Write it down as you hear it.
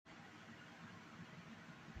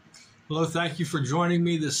Hello, thank you for joining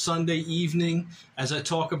me this Sunday evening as I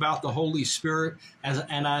talk about the Holy Spirit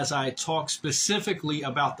and as I talk specifically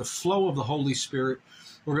about the flow of the Holy Spirit.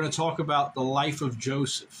 We're going to talk about the life of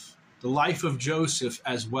Joseph,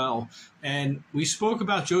 as well. And we spoke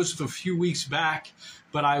about Joseph a few weeks back,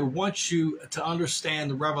 but I want you to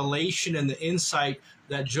understand the revelation and the insight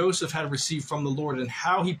that Joseph had received from the Lord and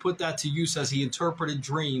how he put that to use as he interpreted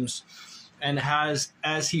dreams, and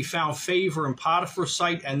as he found favor in Potiphar's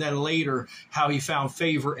sight, and then later how he found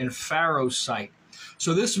favor in Pharaoh's sight.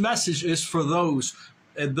 So this message is for those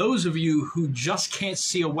of you who just can't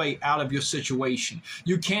see a way out of your situation.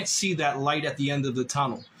 You can't see that light at the end of the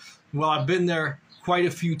tunnel. Well, I've been there quite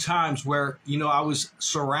a few times where, I was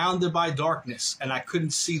surrounded by darkness and I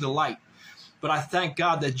couldn't see the light. But I thank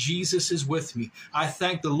God that Jesus is with me. I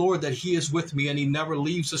thank the Lord that he is with me and he never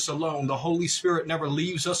leaves us alone. The Holy Spirit never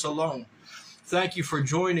leaves us alone. Thank you for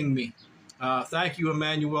joining me. Thank you,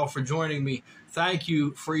 Emmanuel, for joining me. Thank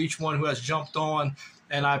you for each one who has jumped on,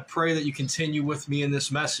 and I pray that you continue with me in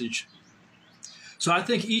this message. So I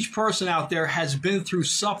think each person out there has been through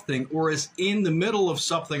something or is in the middle of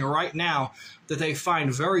something right now that they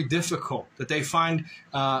find very difficult, that they find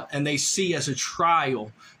and they see as a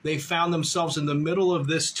trial. They found themselves in the middle of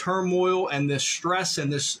this turmoil and this stress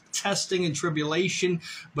and this testing and tribulation.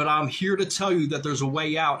 But I'm here to tell you that there's a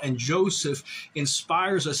way out. And Joseph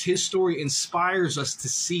inspires us. His story inspires us to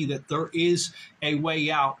see that there is a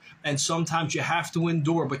way out. And sometimes you have to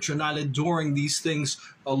endure, but you're not enduring these things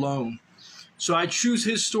alone. So I choose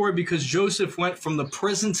his story because Joseph went from the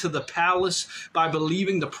prison to the palace by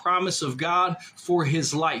believing the promise of God for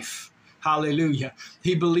his life. Hallelujah.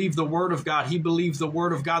 He believed the word of God. He believed the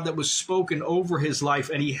word of God that was spoken over his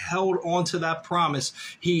life, and he held on to that promise.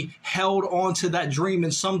 He held on to that dream,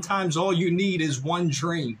 and sometimes all you need is one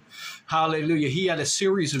dream. Hallelujah. He had a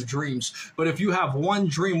series of dreams. But if you have one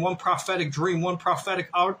dream, one prophetic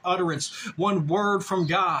utterance, one word from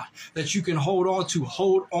God that you can hold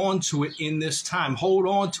on to it in this time. Hold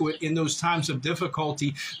on to it in those times of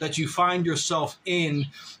difficulty that you find yourself in,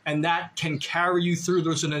 and that can carry you through.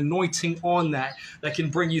 There's an anointing on that can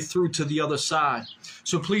bring you through to the other side.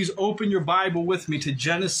 So please open your Bible with me to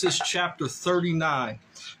Genesis chapter 39.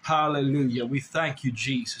 Hallelujah. We thank you,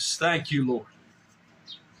 Jesus. Thank you, Lord.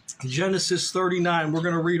 Genesis 39, we're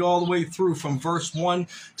going to read all the way through from verse 1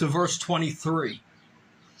 to verse 23.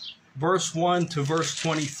 Verse 1 to verse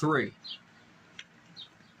 23.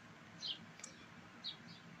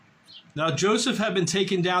 Now Joseph had been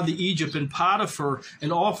taken down to Egypt, and Potiphar,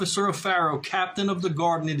 an officer of Pharaoh, captain of the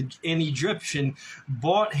guard, an Egyptian,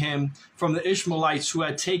 bought him from the Ishmaelites who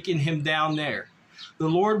had taken him down there. The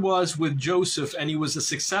Lord was with Joseph, and he was a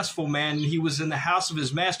successful man, and he was in the house of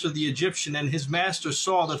his master, the Egyptian, and his master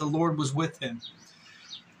saw that the Lord was with him,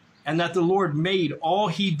 and that the Lord made all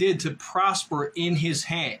he did to prosper in his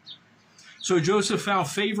hand. So Joseph found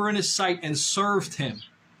favor in his sight and served him.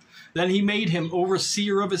 Then he made him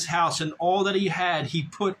overseer of his house, and all that he had he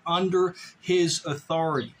put under his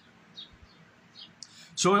authority.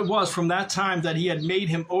 So it was from that time that he had made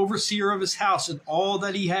him overseer of his house and all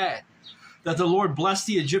that he had, that the Lord blessed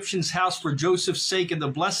the Egyptian's house for Joseph's sake, and the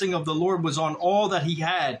blessing of the Lord was on all that he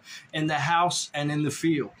had in the house and in the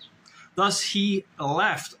field. Thus he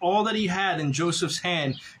left all that he had in Joseph's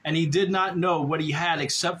hand, and he did not know what he had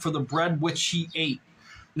except for the bread which he ate.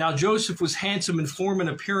 Now Joseph was handsome in form and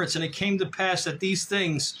appearance, and it came to pass that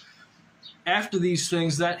after these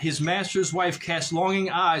things, that his master's wife cast longing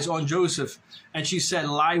eyes on Joseph, and she said,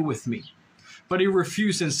 "Lie with me." But he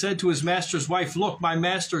refused and said to his master's wife, "Look, my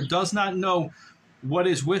master does not know what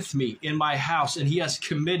is with me in my house, and he has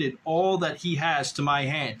committed all that he has to my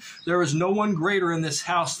hand. There is no one greater in this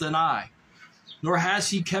house than I, nor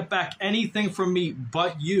has he kept back anything from me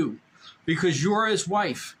but you, because you are his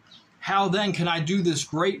wife. How then can I do this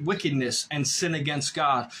great wickedness and sin against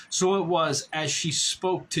God?" So it was, as she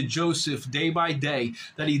spoke to Joseph day by day,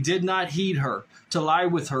 that he did not heed her, to lie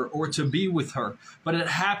with her, or to be with her. But it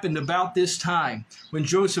happened about this time, when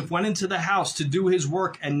Joseph went into the house to do his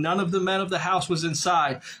work, and none of the men of the house was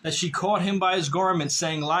inside, that she caught him by his garment,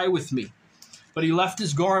 saying, "Lie with me." But he left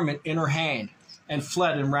his garment in her hand, and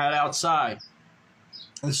fled and ran outside.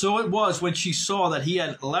 And so it was, when she saw that he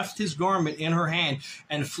had left his garment in her hand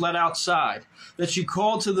and fled outside, that she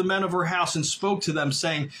called to the men of her house and spoke to them,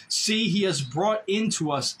 saying, "See, he has brought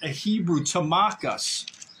into us a Hebrew to mock us.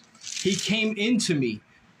 He came into me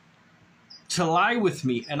to lie with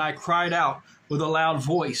me, and I cried out with a loud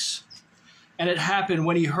voice. And it happened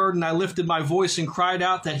when he heard, and I lifted my voice and cried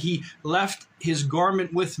out, that he left his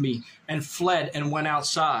garment with me and fled and went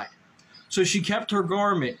outside. So she kept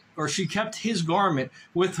his garment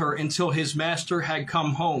with her until his master had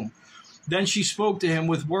come home. Then she spoke to him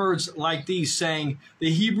with words like these, saying, "The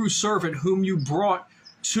Hebrew servant whom you brought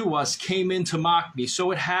to us came in to mock me.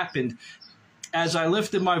 So it happened, as I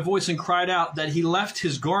lifted my voice and cried out, that he left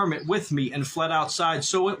his garment with me and fled outside.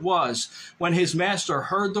 So it was, when his master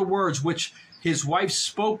heard the words which his wife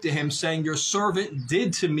spoke to him, saying, Your servant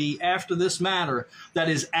did to me after this manner, that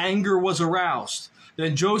his anger was aroused.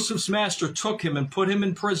 Then Joseph's master took him and put him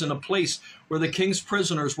in prison, a place where the king's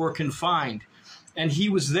prisoners were confined. And he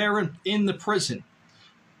was there in the prison.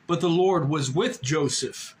 But the Lord was with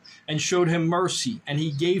Joseph and showed him mercy, and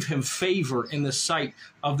he gave him favor in the sight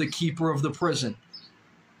of the keeper of the prison.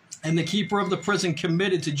 And the keeper of the prison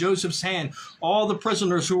committed to Joseph's hand all the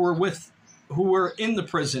prisoners who were in the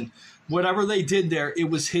prison. Whatever they did there, it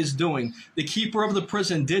was his doing. The keeper of the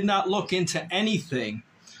prison did not look into anything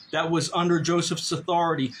that was under Joseph's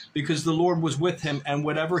authority, because the Lord was with him, and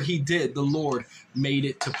whatever he did, the Lord made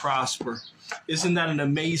it to prosper. Isn't that an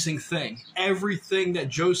amazing thing? Everything that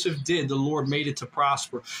Joseph did, the Lord made it to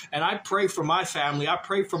prosper. And I pray for my family. I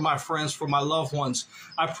pray for my friends, for my loved ones.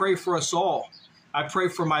 I pray for us all. I pray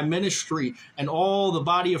for my ministry and all the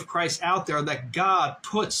body of Christ out there, that God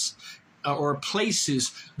puts or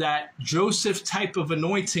places that Joseph type of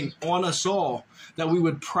anointing on us all, that we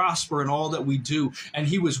would prosper in all that we do. And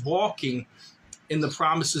he was walking in the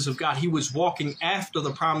promises of God. He was walking after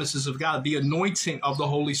the promises of God. The anointing of the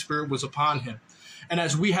Holy Spirit was upon him. And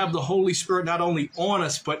as we have the Holy Spirit not only on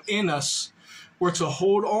us, but in us, we're to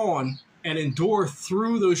hold on and endure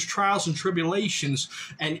through those trials and tribulations.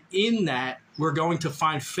 And in that, we're going to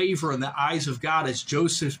find favor in the eyes of God, as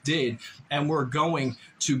Joseph did. And we're going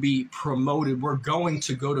to be promoted. We're going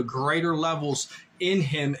to go to greater levels in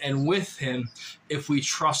him and with him if we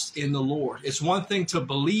trust in the Lord. It's one thing to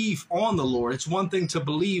believe on the Lord. It's one thing to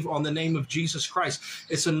believe on the name of Jesus Christ.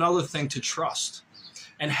 It's another thing to trust.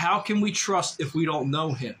 And how can we trust if we don't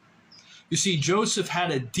know him? You see, Joseph had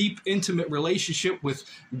a deep, intimate relationship with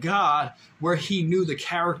God, where he knew the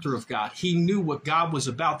character of God. He knew what God was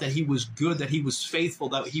about, that he was good, that he was faithful,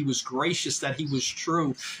 that he was gracious, that he was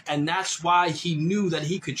true. And that's why he knew that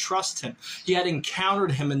he could trust him. He had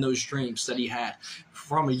encountered him in those dreams that he had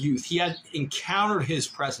from a youth. He had encountered his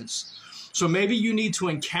presence. So maybe you need to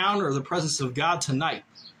encounter the presence of God tonight.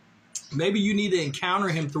 Maybe you need to encounter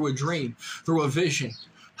him through a dream, through a vision.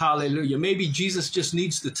 Hallelujah. Maybe Jesus just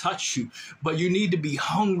needs to touch you, but you need to be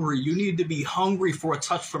hungry. You need to be hungry for a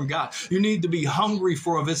touch from God. You need to be hungry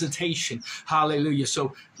for a visitation. Hallelujah.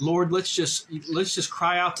 So, Lord, let's just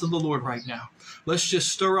cry out to the Lord right now. Let's just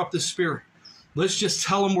stir up the Spirit. Let's just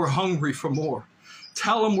tell him we're hungry for more.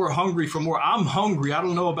 Tell him we're hungry for more. I'm hungry. I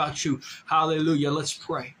don't know about you. Hallelujah. Let's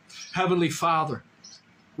pray. Heavenly Father,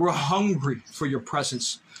 we're hungry for your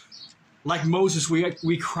presence. Like Moses,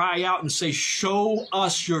 we cry out and say, show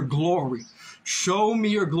us your glory. Show me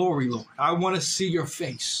your glory, Lord. I want to see your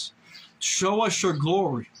face. Show us your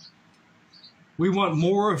glory. We want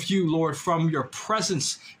more of you, Lord. From your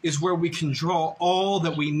presence is where we can draw all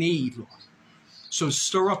that we need, Lord. So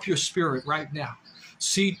stir up your Spirit right now.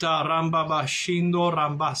 Sita rambaba shindo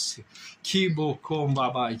rambasi. Kibo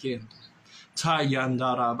kombaba yendo.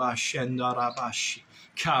 Tayandaraba shendarabashi.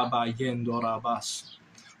 Kaba yendo rabasi.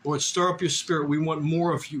 Lord, stir up your Spirit. We want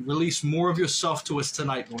more of you. Release more of yourself to us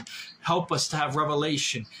tonight, Lord. Help us to have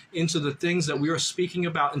revelation into the things that we are speaking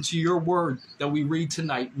about, into your word that we read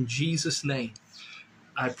tonight. In Jesus' name,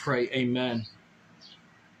 I pray. Amen.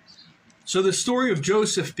 So the story of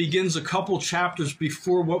Joseph begins a couple chapters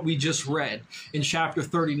before what we just read. In chapter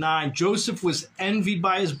 39, Joseph was envied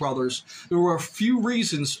by his brothers. There were a few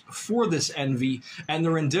reasons for this envy and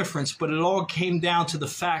their indifference, but it all came down to the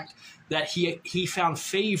fact that he found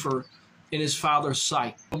favor in his father's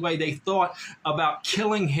sight. The way they thought about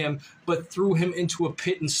killing him, but threw him into a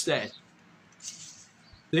pit instead.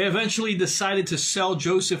 They eventually decided to sell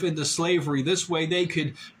Joseph into slavery. This way they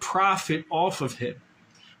could profit off of him,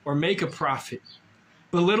 or make a profit.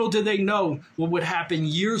 But little did they know what would happen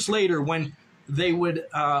years later when they would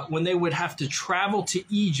have to travel to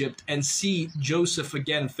Egypt and see Joseph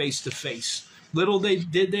again face to face. Little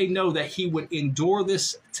did they know that he would endure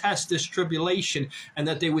this test, this tribulation, and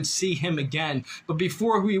that they would see him again. But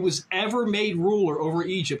before he was ever made ruler over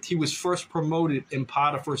Egypt, he was first promoted in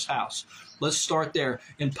Potiphar's house. Let's start there,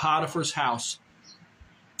 in Potiphar's house.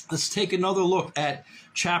 Let's take another look at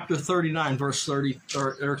chapter 39,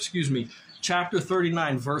 chapter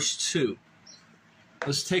 39, verse 2.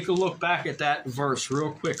 Let's take a look back at that verse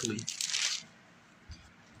real quickly.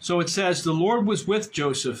 So it says, the Lord was with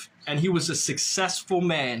Joseph, and he was a successful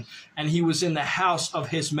man, and he was in the house of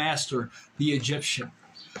his master, the Egyptian.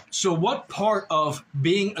 So what part of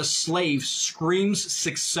being a slave screams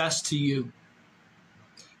success to you?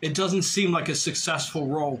 It doesn't seem like a successful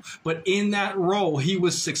role, but in that role, he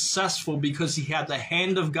was successful because he had the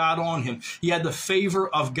hand of God on him. He had the favor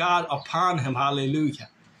of God upon him. Hallelujah.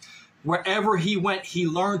 Wherever he went, he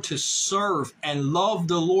learned to serve and love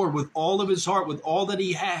the Lord with all of his heart, with all that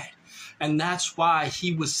he had. And that's why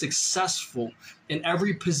he was successful in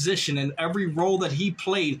every position and every role that he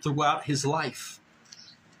played throughout his life.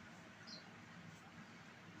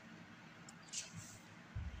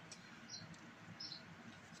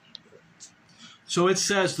 So it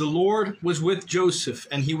says, the Lord was with Joseph,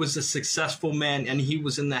 and he was a successful man, and he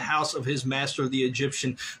was in the house of his master, the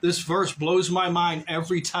Egyptian. This verse blows my mind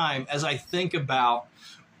every time as I think about,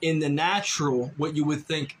 in the natural, what you would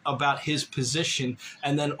think about his position,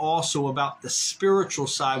 and then also about the spiritual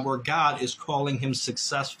side where God is calling him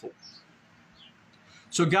successful.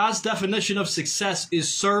 So God's definition of success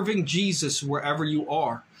is serving Jesus wherever you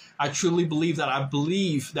are. I truly believe that. I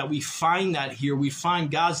believe that we find that here. We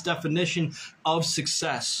find God's definition of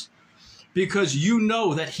success because you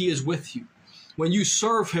know that he is with you. When you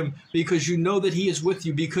serve him, because you know that he is with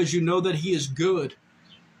you, because you know that he is good.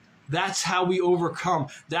 That's how we overcome.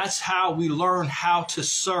 That's how we learn how to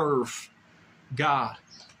serve God.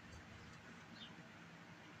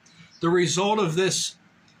 The result of this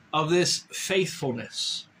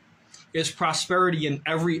faithfulness is prosperity in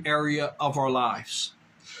every area of our lives.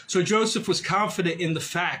 So Joseph was confident in the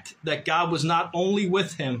fact that God was not only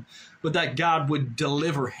with him, but that God would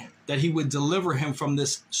deliver him, that he would deliver him from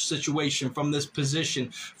this situation, from this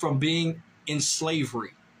position, from being in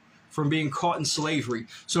slavery, from being caught in slavery.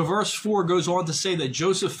 So verse 4 goes on to say that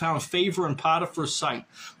Joseph found favor in Potiphar's sight.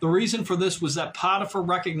 The reason for this was that Potiphar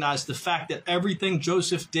recognized the fact that everything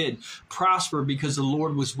Joseph did prospered because the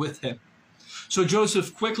Lord was with him. So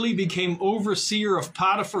Joseph quickly became overseer of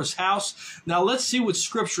Potiphar's house. Now let's see what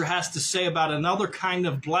Scripture has to say about another kind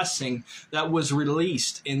of blessing that was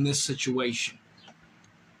released in this situation.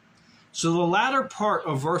 So the latter part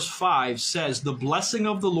of verse 5 says, the blessing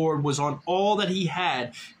of the Lord was on all that he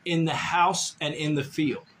had in the house and in the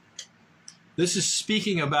field. This is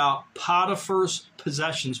speaking about Potiphar's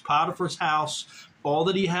possessions, Potiphar's house, all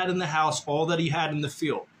that he had in the house, all that he had in the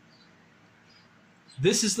field.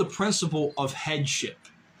 This is the principle of headship.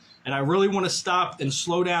 And I really want to stop and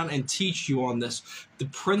slow down and teach you on this. The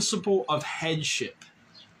principle of headship.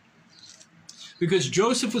 Because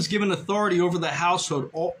Joseph was given authority over the household.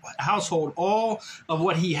 All of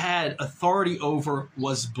what he had authority over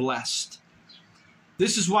was blessed.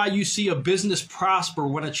 This is why you see a business prosper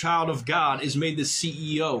when a child of God is made the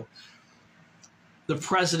CEO, the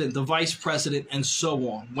president, the vice president, and so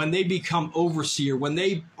on. When they become overseer, when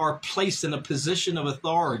they are placed in a position of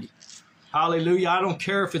authority. Hallelujah. I don't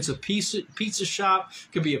care if it's a pizza shop.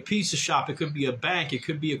 It could be a pizza shop. It could be a bank. It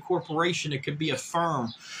could be a corporation. It could be a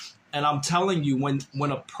firm. And I'm telling you,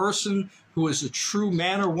 when a person who is a true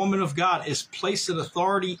man or woman of God is placed in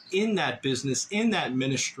authority in that business, in that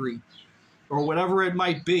ministry, or whatever it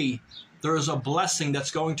might be, there is a blessing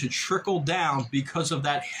that's going to trickle down because of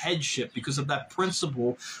that headship, because of that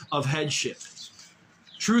principle of headship.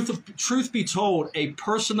 Truth be told, a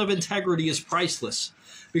person of integrity is priceless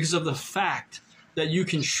because of the fact that you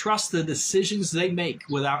can trust the decisions they make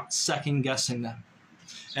without second guessing them.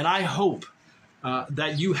 And I hope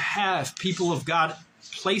that you have people of God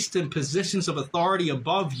placed in positions of authority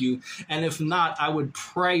above you. And if not, I would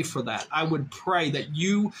pray for that. I would pray that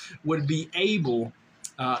you would be able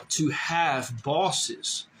to have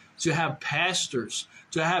bosses, to have pastors,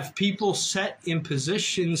 to have people set in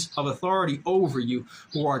positions of authority over you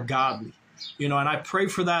who are godly. You know, and I pray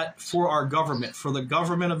for that for our government, for the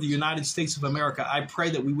government of the United States of America. I pray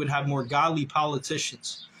that we would have more godly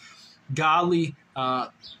politicians, godly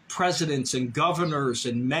presidents and governors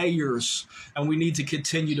and mayors, and we need to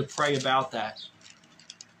continue to pray about that.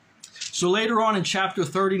 So later on in chapter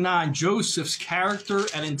 39, Joseph's character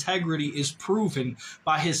and integrity is proven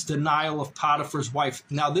by his denial of Potiphar's wife.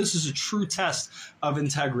 Now, this is a true test of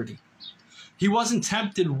integrity. He wasn't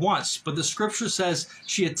tempted once, but the scripture says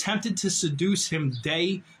she attempted to seduce him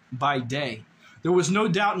day by day. There was no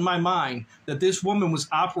doubt in my mind that this woman was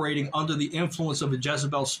operating under the influence of a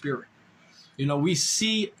Jezebel spirit. You know, we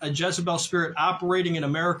see a Jezebel spirit operating in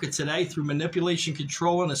America today through manipulation,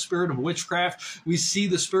 control, and a spirit of witchcraft. We see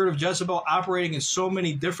the spirit of Jezebel operating in so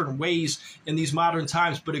many different ways in these modern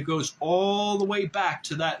times, but it goes all the way back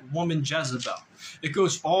to that woman Jezebel. It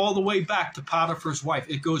goes all the way back to Potiphar's wife.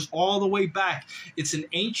 It goes all the way back. It's an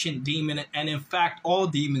ancient demon, and in fact, all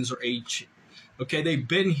demons are ancient. Okay, they've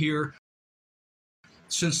been here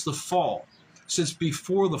since the fall, since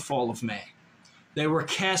before the fall of man. They were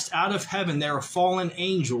cast out of heaven. They are fallen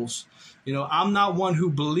angels. You know, I'm not one who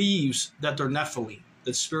believes that they're Nephilim.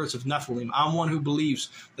 the spirits of Nephilim. I'm one who believes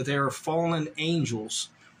that they are fallen angels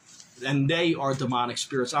and they are demonic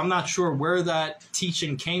spirits. I'm not sure where that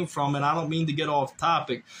teaching came from, and I don't mean to get off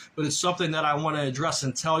topic, but it's something that I want to address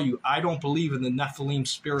and tell you. I don't believe in the Nephilim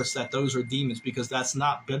spirits, that those are demons, because that's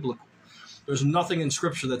not biblical. There's nothing in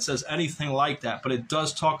Scripture that says anything like that, but it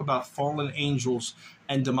does talk about fallen angels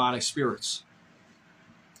and demonic spirits.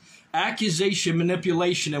 Accusation,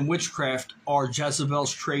 manipulation, and witchcraft are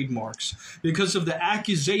Jezebel's trademarks. Because of the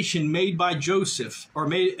accusation made by Joseph, or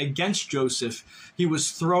made against Joseph, he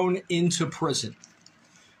was thrown into prison.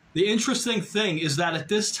 The interesting thing is that at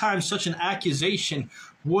this time, such an accusation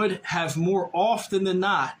would have more often than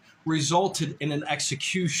not resulted in an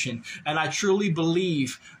execution. And I truly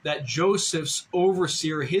believe that Joseph's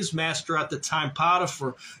overseer, his master at the time,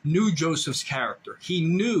 Potiphar, knew Joseph's character. He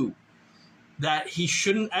knew that he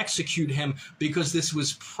shouldn't execute him because this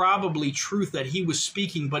was probably truth that he was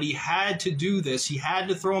speaking, but he had to do this. He had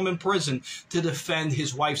to throw him in prison to defend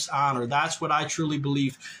his wife's honor. That's what I truly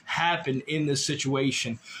believe happened in this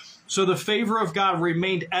situation. So the favor of God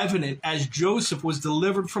remained evident as Joseph was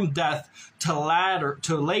delivered from death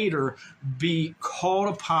to later be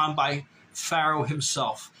called upon by Pharaoh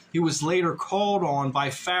himself. He was later called on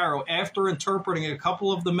by Pharaoh after interpreting a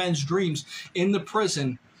couple of the men's dreams in the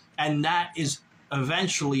prison, and that is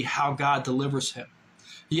eventually how God delivers him.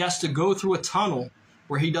 He has to go through a tunnel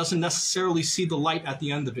where he doesn't necessarily see the light at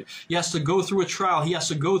the end of it. He has to go through a trial. He has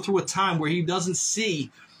to go through a time where he doesn't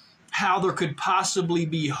see how there could possibly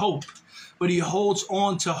be hope. But he holds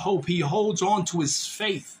on to hope. He holds on to his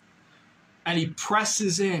faith. And he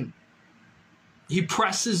presses in. He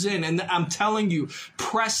presses in. And I'm telling you,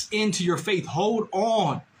 press into your faith. Hold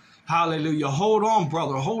on. Hallelujah. Hold on,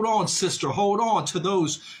 brother. Hold on, sister. Hold on to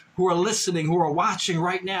those who are listening, who are watching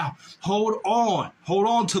right now. Hold on. Hold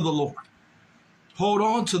on to the Lord. Hold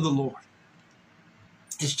on to the Lord.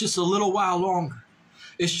 It's just a little while longer.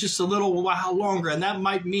 It's just a little while longer. And that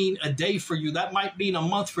might mean a day for you. That might mean a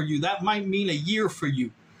month for you. That might mean a year for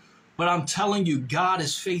you. But I'm telling you, God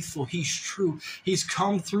is faithful. He's true. He's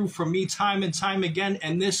come through for me time and time again.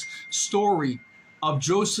 And this story of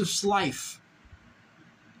Joseph's life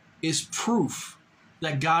is proof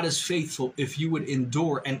that God is faithful if you would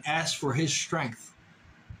endure and ask for his strength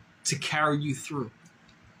to carry you through.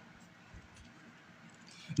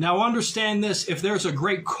 Now understand this, if there's a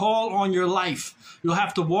great call on your life, you'll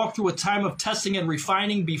have to walk through a time of testing and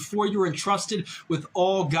refining before you're entrusted with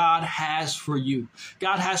all God has for you.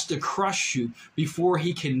 God has to crush you before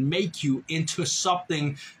he can make you into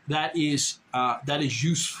something that is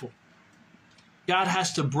useful. God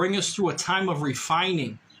has to bring us through a time of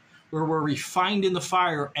refining, where we're refined in the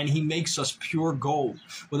fire and he makes us pure gold.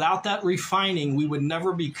 Without that refining, we would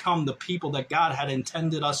never become the people that God had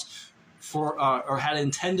intended us for, or had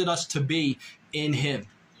intended us to be in him.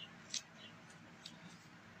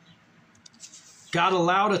 God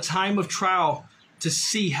allowed a time of trial to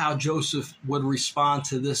see how Joseph would respond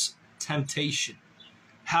to this temptation,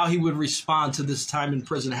 how he would respond to this time in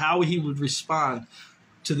prison, how he would respond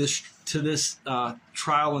to this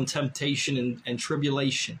trial and temptation and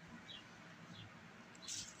tribulation.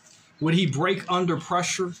 Would he break under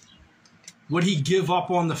pressure? Would he give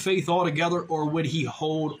up on the faith altogether, or would he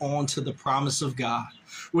hold on to the promise of God?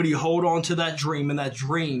 Would he hold on to that dream, and that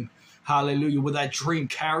dream, hallelujah, would that dream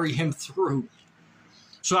carry him through?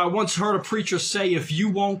 So I once heard a preacher say, if you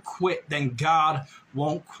won't quit, then God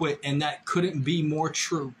won't quit. And that couldn't be more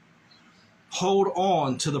true. Hold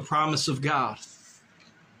on to the promise of God.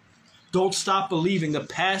 Don't stop believing. The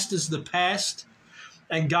past is the past,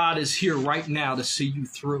 and God is here right now to see you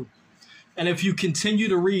through. And if you continue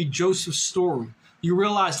to read Joseph's story, you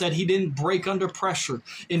realize that he didn't break under pressure.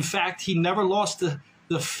 In fact, he never lost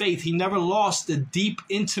the faith. He never lost the deep,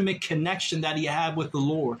 intimate connection that he had with the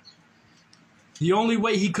Lord. The only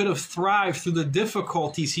way he could have thrived through the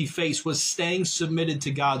difficulties he faced was staying submitted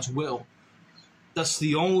to God's will. That's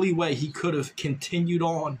the only way he could have continued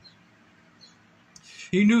on.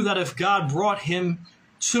 He knew that if God brought him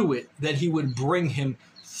to it, that he would bring him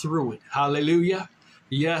through it. Hallelujah.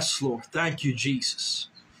 Yes, Lord. Thank you, Jesus.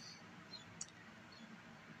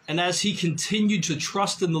 And as he continued to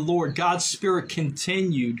trust in the Lord, God's Spirit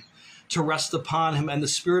continued to rest upon him, and the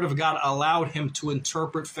Spirit of God allowed him to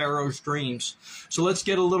interpret Pharaoh's dreams. So let's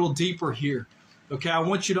get a little deeper here. Okay, I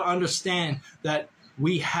want you to understand that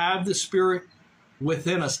we have the Spirit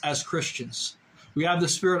within us as Christians. We have the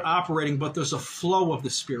Spirit operating, but there's a flow of the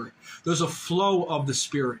Spirit. There's a flow of the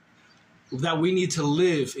Spirit that we need to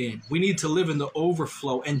live in. We need to live in the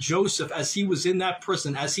overflow. And Joseph, as he was in that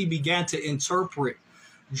prison, as he began to interpret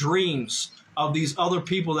dreams of these other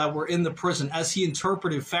people that were in the prison, as he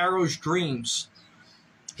interpreted Pharaoh's dreams,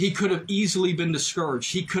 He could have easily been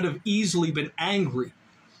discouraged. He could have easily been angry.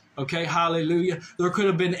 Okay, hallelujah. There could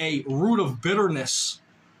have been a root of bitterness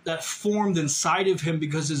that formed inside of him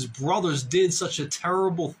because his brothers did such a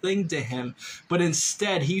terrible thing to him. But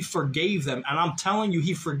instead, he forgave them. And I'm telling you,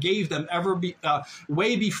 he forgave them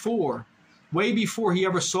way before he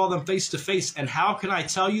ever saw them face to face. And how can I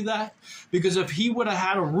tell you that? Because if he would have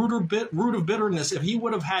had a root of bitterness, if he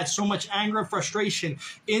would have had so much anger and frustration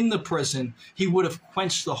in the prison, he would have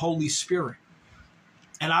quenched the Holy Spirit.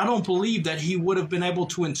 And I don't believe that he would have been able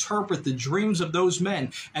to interpret the dreams of those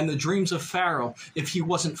men and the dreams of Pharaoh if he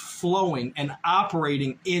wasn't flowing and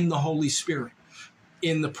operating in the Holy Spirit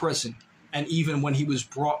in the prison, and even when he was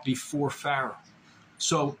brought before Pharaoh.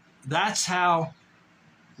 So that's how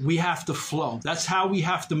we have to flow. That's how we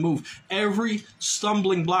have to move. Every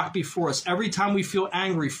stumbling block before us, every time we feel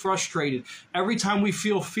angry, frustrated, every time we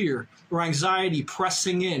feel fear or anxiety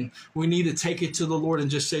pressing in, we need to take it to the Lord and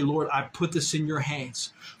just say, Lord, I put this in your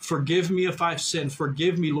hands. Forgive me if I've sinned.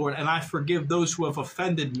 Forgive me, Lord, and I forgive those who have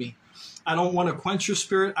offended me. I don't want to quench your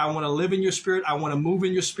spirit. I want to live in your spirit. I want to move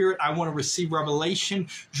in your spirit. I want to receive revelation,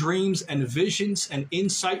 dreams, and visions and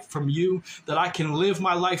insight from you, that I can live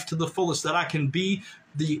my life to the fullest, that I can be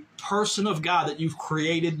the person of God that you've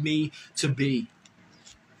created me to be.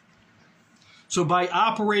 So by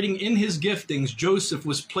operating in his giftings, Joseph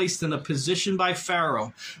was placed in a position by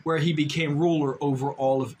Pharaoh where he became ruler over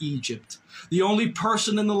all of Egypt. The only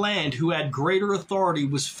person in the land who had greater authority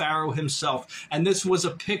was Pharaoh himself. And this was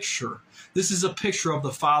a picture. This is a picture of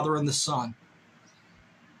the Father and the Son.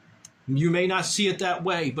 You may not see it that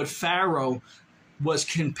way, but Pharaoh was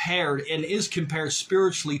compared and is compared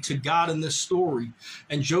spiritually to God in this story.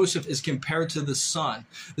 And Joseph is compared to the Son.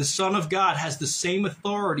 The Son of God has the same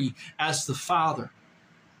authority as the Father,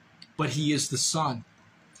 but he is the Son.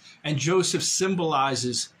 And Joseph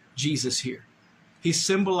symbolizes Jesus here. He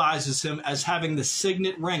symbolizes him as having the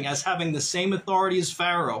signet ring, as having the same authority as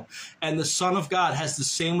Pharaoh. And the Son of God has the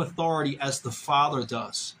same authority as the Father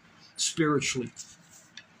does, spiritually.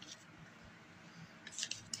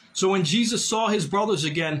 So when Jesus saw his brothers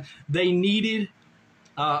again, they needed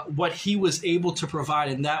what he was able to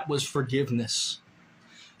provide, and that was forgiveness.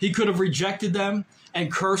 He could have rejected them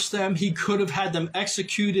and cursed them. He could have had them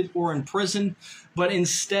executed or imprisoned, but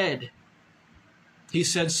instead, he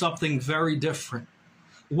said something very different.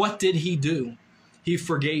 What did he do? He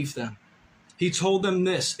forgave them. He told them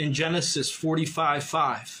this in Genesis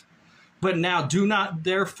 45:5. But now do not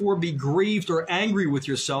therefore be grieved or angry with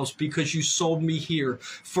yourselves because you sold me here,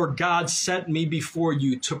 for God sent me before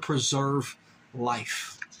you to preserve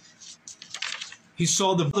life. He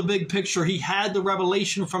saw the big picture. He had the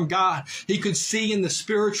revelation from God. He could see in the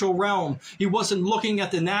spiritual realm. He wasn't looking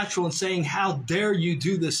at the natural and saying, how dare you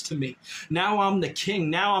do this to me? Now I'm the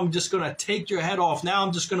king. Now I'm just going to take your head off. Now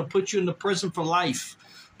I'm just going to put you in the prison for life.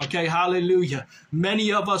 Okay, hallelujah.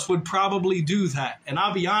 Many of us would probably do that. And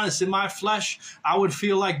I'll be honest, in my flesh, I would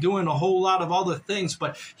feel like doing a whole lot of other things,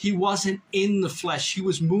 but he wasn't in the flesh. He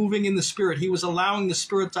was moving in the Spirit. He was allowing the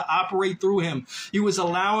Spirit to operate through him. He was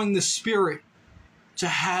allowing the Spirit to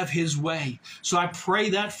have his way. So I pray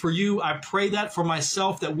that for you. I pray that for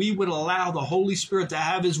myself, that we would allow the Holy Spirit to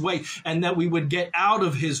have his way, and that we would get out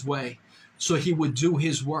of his way so he would do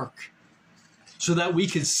his work, so that we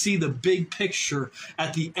could see the big picture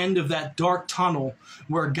at the end of that dark tunnel,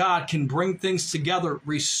 where God can bring things together,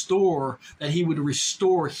 restore, that he would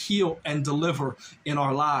restore, heal, and deliver in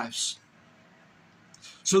our lives.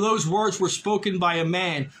 So those words were spoken by a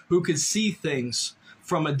man who could see things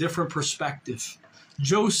from a different perspective.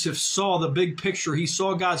 Joseph saw the big picture. He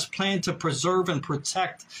saw God's plan to preserve and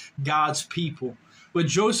protect God's people. But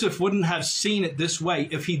Joseph wouldn't have seen it this way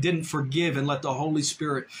if he didn't forgive and let the Holy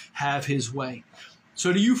Spirit have his way.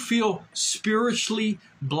 So do you feel spiritually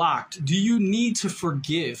blocked? Do you need to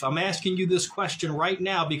forgive? I'm asking you this question right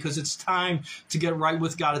now because it's time to get right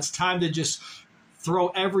with God. It's time to just throw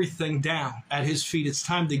everything down at his feet. It's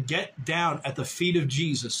time to get down at the feet of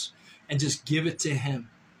Jesus and just give it to him.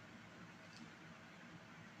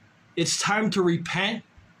 It's time to repent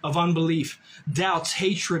of unbelief, doubts,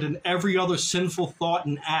 hatred, and every other sinful thought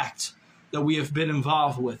and act that we have been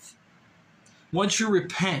involved with. Once you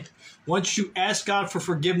repent, once you ask God for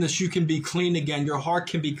forgiveness, you can be clean again. Your heart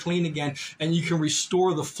can be clean again, and you can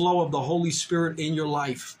restore the flow of the Holy Spirit in your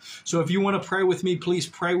life. So if you want to pray with me, please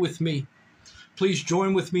pray with me. Please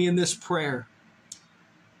join with me in this prayer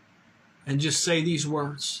and just say these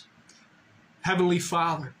words. Heavenly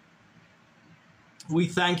Father, we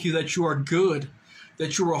thank you that you are good,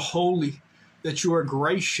 that you are holy, that you are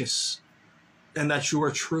gracious, and that you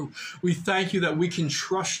are true. We thank you that we can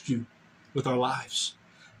trust you with our lives.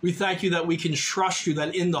 We thank you that we can trust you,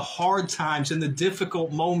 that in the hard times, in the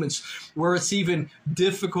difficult moments where it's even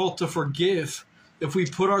difficult to forgive, if we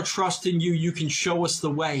put our trust in you, you can show us the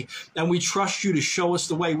way. And we trust you to show us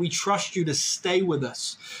the way. We trust you to stay with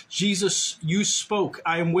us. Jesus, you spoke,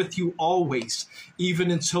 I am with you always,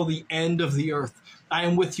 even until the end of the earth. I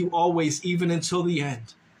am with you always, even until the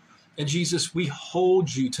end. And Jesus, we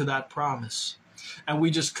hold you to that promise. And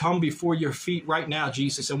we just come before your feet right now,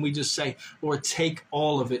 Jesus, and we just say, Lord, take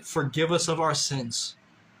all of it. Forgive us of our sins.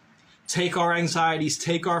 Take our anxieties,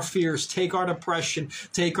 take our fears, take our depression,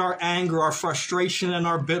 take our anger, our frustration, and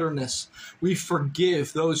our bitterness. We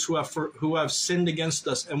forgive those who have sinned against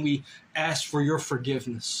us, and we ask for your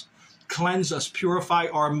forgiveness. Cleanse us, purify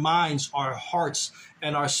our minds, our hearts,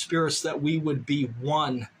 and our spirits, that we would be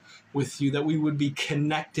one with you, that we would be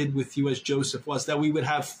connected with you as Joseph was, that we would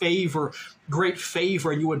have favor, great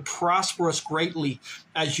favor, and you would prosper us greatly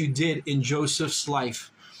as you did in Joseph's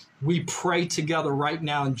life. We pray together right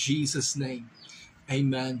now in Jesus' name.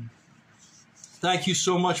 Amen. Thank you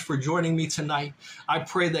so much for joining me tonight. I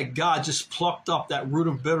pray that God just plucked up that root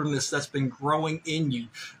of bitterness that's been growing in you.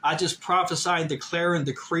 I just prophesy and declare and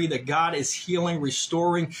decree that God is healing,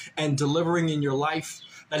 restoring, and delivering in your life,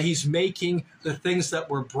 that he's making the things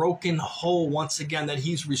that were broken whole once again, that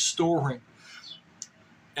he's restoring.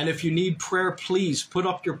 And if you need prayer, please put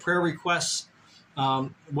up your prayer requests,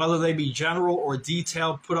 whether they be general or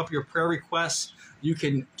detailed. Put up your prayer requests. You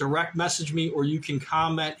can direct message me, or you can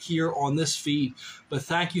comment here on this feed. But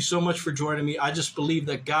thank you so much for joining me. I just believe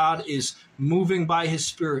that God is moving by his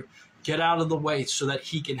Spirit. Get out of the way so that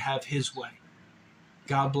he can have his way.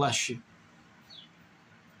 God bless you.